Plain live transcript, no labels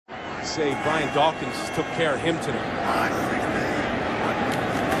say Brian Dawkins took care of him today.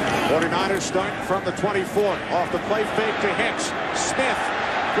 49ers starting from the 24. Off the play fake to Hicks. Smith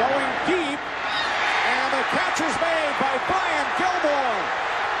going deep. And the catch is made by Bryan Gilmore.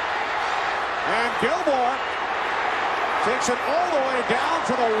 And Gilmore takes it all the way down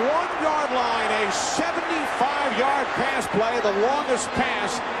to the 1-yard line. A 75-yard pass play, the longest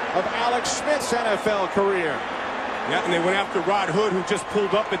pass of Alex Smith's NFL career. Yeah, and they went after Rod Hood, who just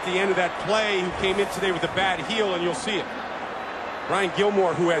pulled up at the end of that play, who came in today with a bad heel, and you'll see it. Bryan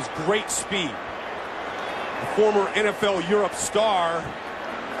Gilmore, who has great speed. A former NFL Europe star.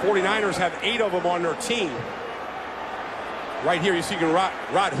 49ers have 8 of them on their team. Right here, you see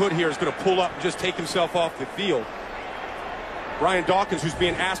Rod Hood here is going to pull up and just take himself off the field. Bryan Dawkins, who's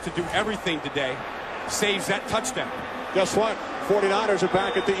being asked to do everything today, saves that touchdown. Guess what? 49ers are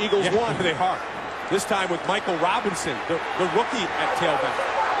back at the Eagles 1. They are. This time with Michael Robinson, the rookie at tailback.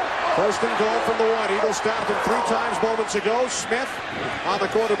 First and goal from the 1. Eagles stopped him 3 times moments ago. Smith on the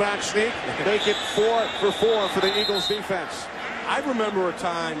quarterback sneak. Make it 4 for 4 for the Eagles defense. I remember a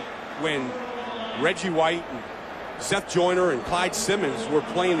time when Reggie White and Seth Joyner and Clyde Simmons were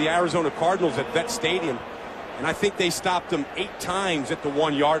playing the Arizona Cardinals at Vet Stadium, and I think they stopped them 8 times at the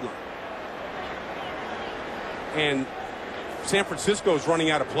 1-yard line. And San Francisco's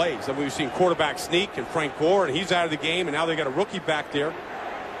running out of plays. I mean, we've seen quarterback sneak and Frank Gore, and he's out of the game, and now they got a rookie back there.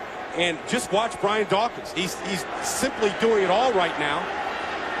 And just watch Brian Dawkins. He's simply doing it all right now.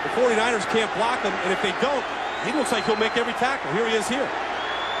 The 49ers can't block him, and if they don't, he looks like he'll make every tackle. Here he is here.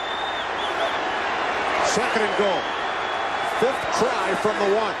 Second and goal. 5th try from the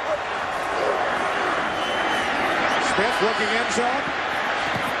 1. Smith looking end zone.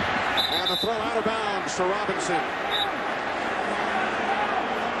 And the throw out of bounds to Robinson.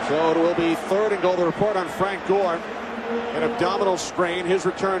 So it will be 3rd and goal. The report on Frank Gore. An abdominal strain. His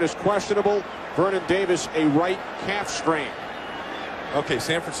return is questionable. Vernon Davis, a right calf strain. Okay,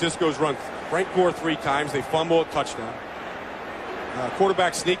 San Francisco's run Frank Gore 3 times. They fumble a touchdown.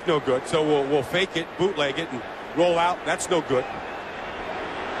 Quarterback sneak, no good. So we'll fake it, bootleg it, and roll out. That's no good.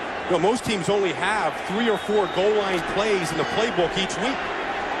 You know, most teams only have 3 or 4 goal line plays in the playbook each week.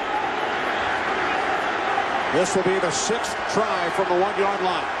 This will be the 6th try from the 1-yard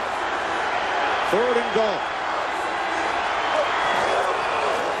line. 3rd and goal.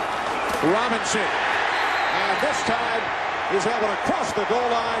 Robinson. And this time he's able to cross the goal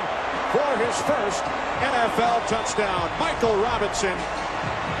line for his first NFL touchdown. Michael Robinson.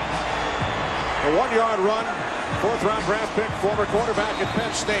 A 1-yard run. 4th-round draft pick, former quarterback at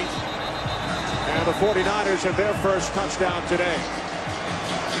Penn State. And the 49ers have their first touchdown today.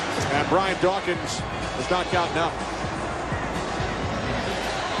 And Brian Dawkins has not gotten up.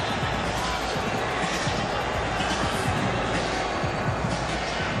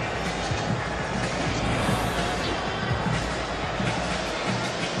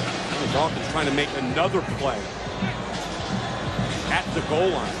 Dawkins trying to make another play at the goal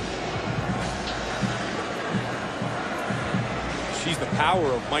line. She's the power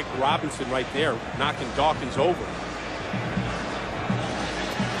of Mike Robinson right there, knocking Dawkins over.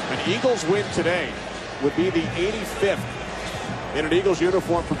 An Eagles win today would be the 85th in an Eagles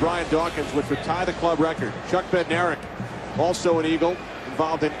uniform for Brian Dawkins, which would tie the club record. Chuck Bednarik, also an Eagle,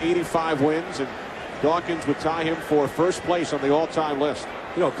 involved in 85 wins, and Dawkins would tie him for first place on the all-time list.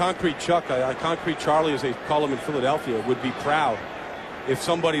 You know, Concrete Chuck, Concrete Charlie, as they call him in Philadelphia, would be proud if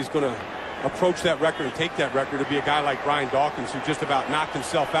somebody's going to approach that record and take that record to be a guy like Brian Dawkins, who just about knocked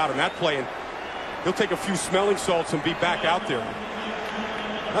himself out in that play, and he'll take a few smelling salts and be back out there.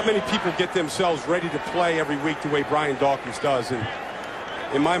 Not many people get themselves ready to play every week the way Brian Dawkins does, and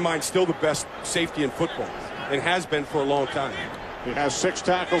in my mind, still the best safety in football, and has been for a long time. He has 6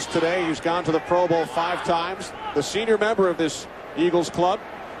 tackles today. He's gone to the Pro Bowl 5 times. The senior member of this Eagles club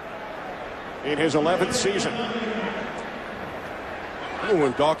in his 11th season. Remember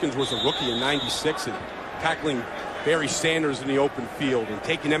when Dawkins was a rookie in '96 and tackling Barry Sanders in the open field and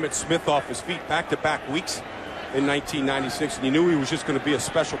taking Emmitt Smith off his feet back-to-back weeks in 1996, and he knew he was just going to be a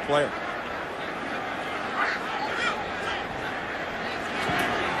special player.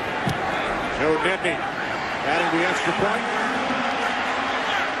 Joe Nedney adding the extra point.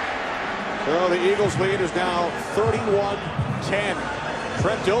 So the Eagles lead is now 31-10.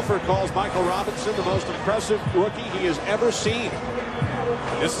 Trent Dilfer calls Michael Robinson the most impressive rookie he has ever seen.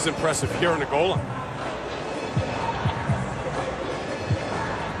 This is impressive here in the goal line.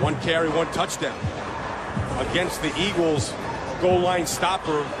 1 carry, 1 touchdown against the Eagles goal line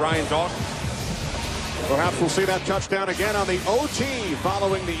stopper, Brian Dawkins. Perhaps we'll see that touchdown again on the OT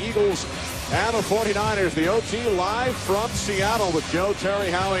following the Eagles' And the 49ers, the OT live from Seattle with Joe, Terry,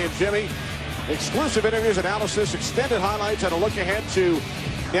 Howie, and Jimmy. Exclusive interviews, analysis, extended highlights, and a look ahead to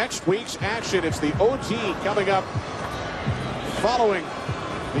next week's action. It's the OT coming up following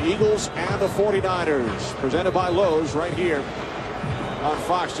the Eagles and the 49ers. Presented by Lowe's right here on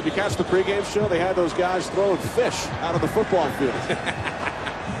Fox. Did you catch the pregame show? They had those guys throwing fish out of the football field.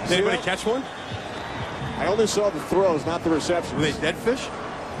 Did anybody catch one? I only saw the throws, not the receptions. Were they dead fish?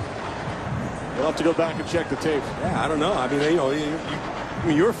 We'll have to go back and check the tape. Yeah, I don't know. I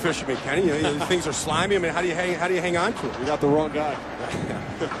mean, you're a fisherman, Kenny. These things are slimy. I mean, how do you hang on to it? You got the wrong guy.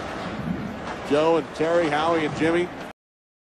 Joe and Terry, Howie and Jimmy.